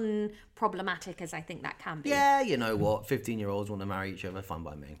unproblematic as I think that can be. Yeah, you know what? 15-year-olds want to marry each other. Fine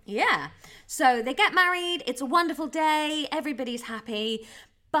by me. Yeah. So they get married. It's a wonderful day. Everybody's happy.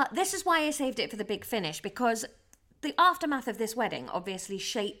 But this is why I saved it for the big finish, because the aftermath of this wedding obviously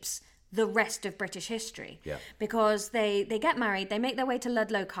shapes the rest of British history. Yeah. Because they get married, they make their way to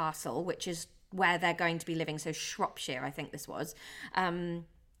Ludlow Castle, which is where they're going to be living. So Shropshire, I think this was.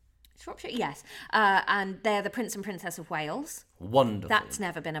 Shropshire, yes. And they're the Prince and Princess of Wales. Wonderful. That's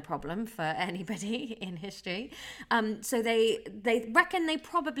never been a problem for anybody in history. So they reckon they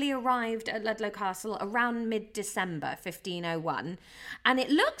probably arrived at Ludlow Castle around mid-December 1501. And it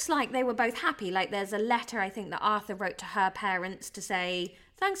looks like they were both happy. Like there's a letter, I think, that Arthur wrote to her parents to say,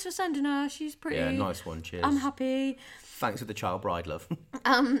 thanks for sending her, she's pretty. Yeah, nice one, cheers. I'm happy. Thanks for the child bride, love.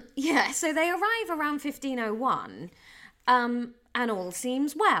 Yeah, so they arrive around 1501. And all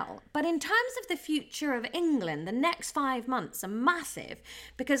seems well. But in terms of the future of England, the next 5 months are massive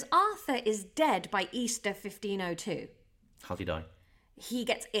because Arthur is dead by Easter 1502. How'd he die? He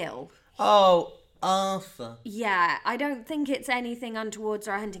gets ill. Oh, Arthur. Yeah, I don't think it's anything untowards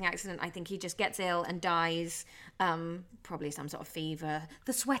or a hunting accident. I think he just gets ill and dies. Probably some sort of fever.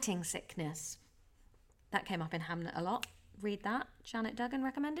 The sweating sickness. That came up in Hamlet a lot. Read that. Janet Duggan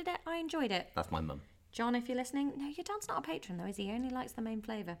recommended it. I enjoyed it. That's my mum. John, if you're listening, no, your dad's not a patron though, is he? He only likes the main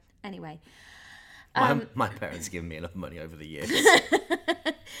flavour. Anyway. My parents have given me enough money over the years.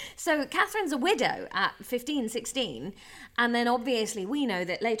 So Catherine's a widow at 15, 16. And then obviously we know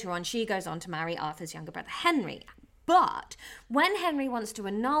that later on she goes on to marry Arthur's younger brother, Henry. But when Henry wants to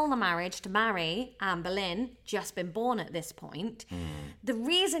annul the marriage to marry Anne Boleyn, just been born at this point, the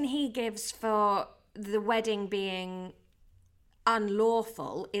reason he gives for the wedding being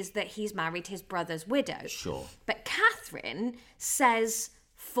unlawful is that he's married his brother's widow. Sure. But Catherine says,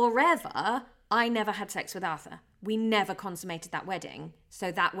 forever, I never had sex with Arthur. We never consummated that wedding,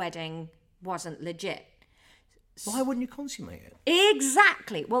 so that wedding wasn't legit. Why wouldn't you consummate it?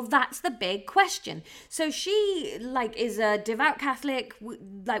 Exactly. Well, that's the big question. So she, is a devout Catholic,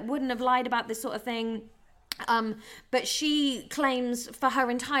 wouldn't have lied about this sort of thing. But she claims for her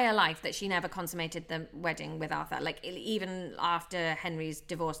entire life that she never consummated the wedding with Arthur, even after Henry's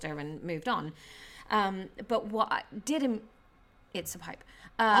divorced her and moved on. But what did him... It's a pipe.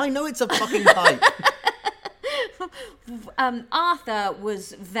 I know it's a fucking pipe. Arthur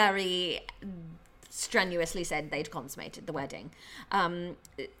was very strenuously said they'd consummated the wedding. And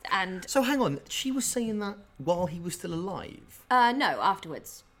So hang on, she was saying that while he was still alive? no,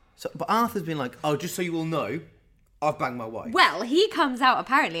 afterwards. So, but Arthur's been like, oh, just so you all know, I've banged my wife. Well, he comes out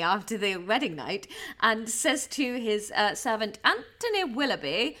apparently after the wedding night and says to his servant Anthony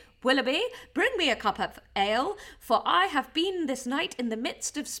Willoughby, Willoughby, bring me a cup of ale, for I have been this night in the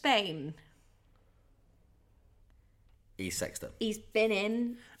midst of Spain. He's sexed her. He's been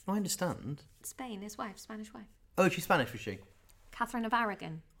in I understand. Spain, his wife, Spanish wife. Oh, she's Spanish, was she? Catherine of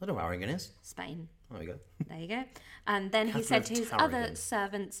Aragon, I don't know where Aragon is. Spain. There we go. There you go. And then he Catherine said of to his Tarragon. other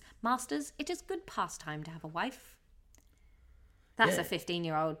servants, Masters, it is good pastime to have a wife. That's Yeah. a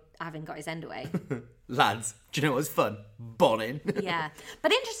 15-year-old having got his end away. Lads, do you know what's fun? Bonning. Yeah.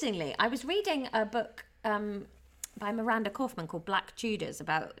 But interestingly, I was reading a book by Miranda Kaufman called Black Tudors,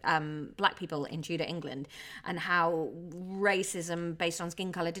 about black people in Tudor England and how racism based on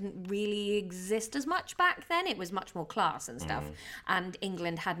skin colour didn't really exist as much back then. It was much more class and stuff. And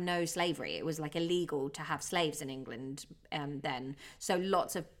England had no slavery. It was like illegal to have slaves in England then. So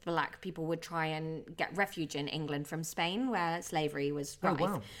lots of black people would try and get refuge in England from Spain, where slavery was rife.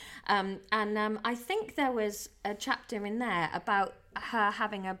 wow. I think there was a chapter in there about her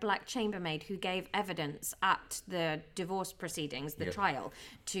having a black chambermaid who gave evidence at the divorce proceedings, the trial,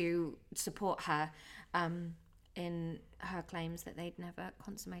 to support her in her claims that they'd never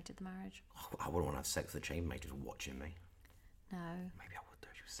consummated the marriage. Oh, I wouldn't want to have sex with a chambermaid just watching me. No. Maybe I would though.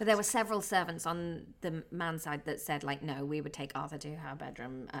 But there were several servants on the man's side that said, like, no, we would take Arthur to her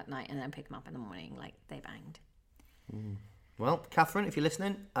bedroom at night and then pick him up in the morning. Like, they banged. Well, Catherine, if you're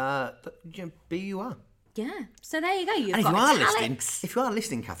listening, be you are. Yeah. So there you go. You've And got if you are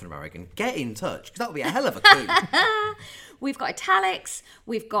listening, Catherine American, get in touch, because that would be a hell of a coup. We've got italics,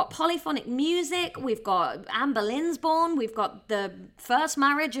 we've got polyphonic music, we've got Anne Boleyn's born, we've got the first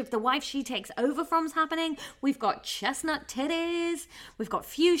marriage of the wife she takes over from's happening, we've got chestnut titties, we've got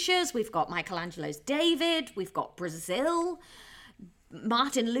fuchsias, we've got Michelangelo's David, we've got Brazil,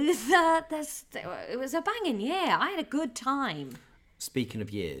 Martin Luther. It was a banging year. I had a good time. Speaking of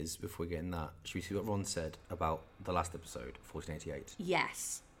years, before we get in that, should we see what Ron said about the last episode, 1488?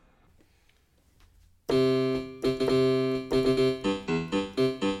 Yes.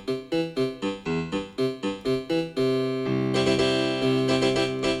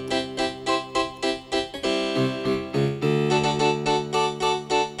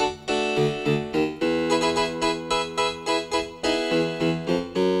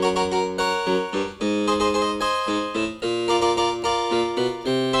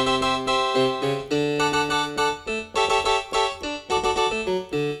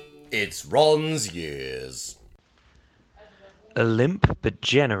 It's Ron's years. A limp but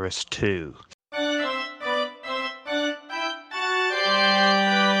generous too.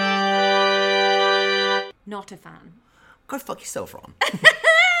 Not a fan. Go fuck yourself, Ron.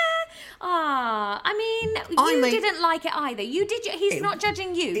 I mean, you didn't like it either. You did. He's not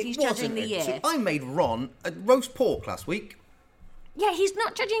judging you. He's judging the year. So I made Ron a roast pork last week. Yeah, he's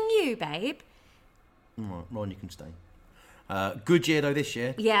not judging you, babe. Right, Ron, you can stay. Good year though this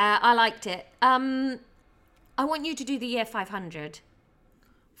year. Yeah, I liked it. I want you to do the year 500.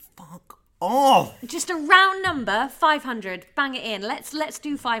 Fuck off. Just a round number, 500. Bang it in. Let's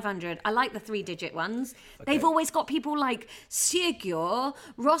do 500. I like the 3-digit ones. Okay. They've always got people like Sigur,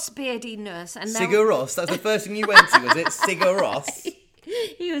 Ross Beardiness, and Sigur Ross. That's the first thing you went to, was it? Sigur Ross.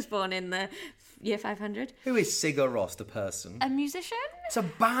 He was born in the year 500. Who is Sigur Ross, the person? A musician? It's a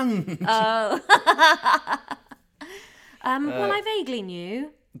band. Oh. Well, I vaguely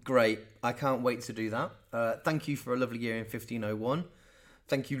knew. Great. I can't wait to do that. Thank you for a lovely year in 1501.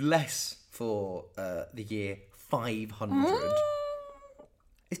 Thank you less for the year 500.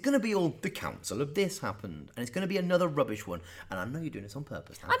 It's going to be all the council of this happened, and it's going to be another rubbish one. And I know you're doing this on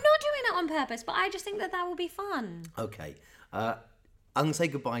purpose now. I'm not doing it on purpose, but I just think that will be fun. Okay. I'm going to say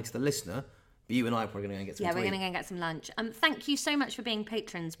goodbye to the listener. But you and I are probably going to go and get some we're going to go and get some lunch. Thank you so much for being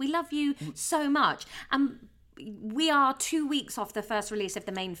patrons. We love you so much. We are 2 weeks off the first release of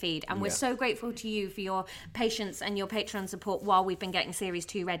the main feed, and we're so grateful to you for your patience and your Patreon support while we've been getting Series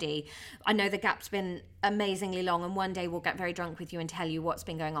 2 ready. I know the gap's been amazingly long, and one day we'll get very drunk with you and tell you what's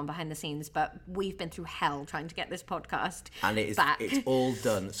been going on behind the scenes, but we've been through hell trying to get this podcast back. It's all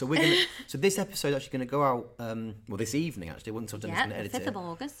done. So so this episode's actually going to go out this evening, actually, once I've done this and edited it. 5th of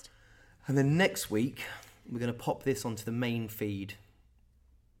August. And then next week, we're going to pop this onto the main feed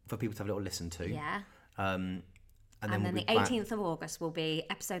for people to have a little listen to. Yeah. And then the 18th of August will be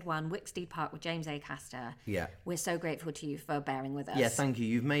episode 1, Wicksteed Park with James Acaster. Yeah. We're so grateful to you for bearing with us. Yeah, thank you.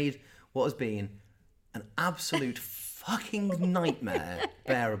 You've made what has been an absolute fucking nightmare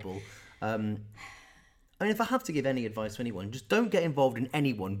bearable. I mean, if I have to give any advice to anyone, just don't get involved in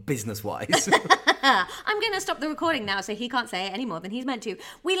anyone business-wise. I'm going to stop the recording now so he can't say it any more than he's meant to.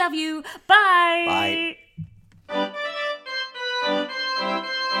 We love you. Bye. Bye.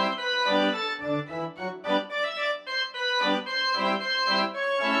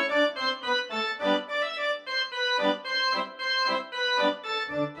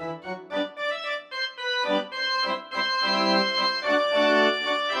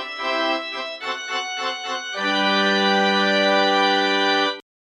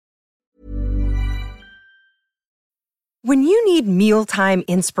 When you need need mealtime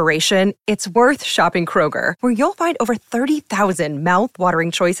inspiration, it's worth shopping Kroger, where you'll find over 30,000 mouth-watering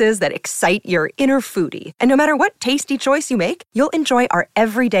choices that excite your inner foodie. And no matter what tasty choice you make, you'll enjoy our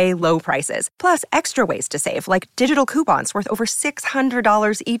everyday low prices, plus extra ways to save, like digital coupons worth over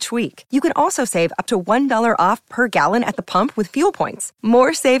 $600 each week. You can also save up to $1 off per gallon at the pump with fuel points.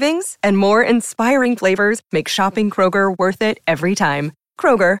 More savings and more inspiring flavors make shopping Kroger worth it every time.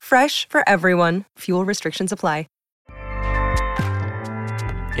 Kroger, fresh for everyone. Fuel restrictions apply.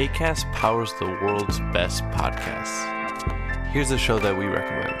 Acast powers the world's best podcasts. Here's a show that we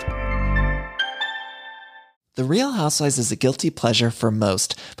recommend. The Real Housewives is a guilty pleasure for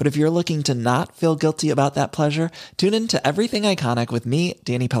most, but if you're looking to not feel guilty about that pleasure, tune in to Everything Iconic with me,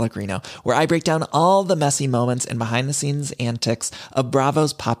 Danny Pellegrino, where I break down all the messy moments and behind-the-scenes antics of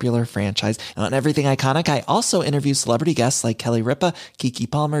Bravo's popular franchise. And on Everything Iconic, I also interview celebrity guests like Kelly Ripa, Keke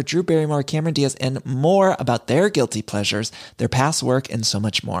Palmer, Drew Barrymore, Cameron Diaz, and more about their guilty pleasures, their past work, and so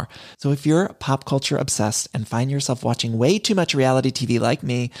much more. So if you're pop culture obsessed and find yourself watching way too much reality TV like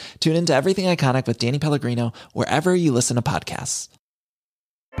me, tune in to Everything Iconic with Danny Pellegrino, wherever you listen to podcasts.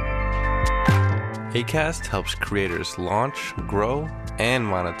 Acast helps creators launch, grow, and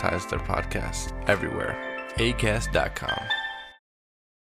monetize their podcasts everywhere. Acast.com.